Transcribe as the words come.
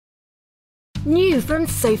New from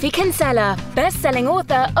Sophie Kinsella, best-selling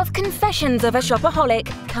author of Confessions of a Shopaholic,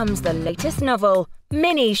 comes the latest novel,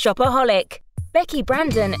 MINI SHOPAHOLIC. Becky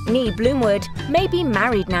Brandon, née Bloomwood, may be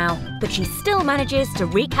married now, but she still manages to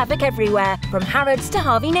wreak havoc everywhere, from Harrods to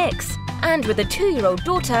Harvey Nicks. And with a 2-year-old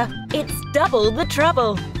daughter, it's double the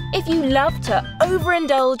trouble. If you love to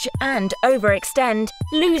overindulge and overextend,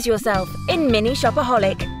 lose yourself in MINI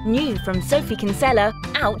SHOPAHOLIC, new from Sophie Kinsella,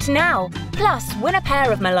 out now. Plus, win a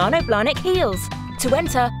pair of Milano Blahnik heels. To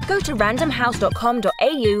enter, go to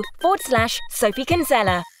randomhouse.com.au/Sophie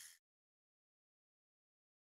Kinsella.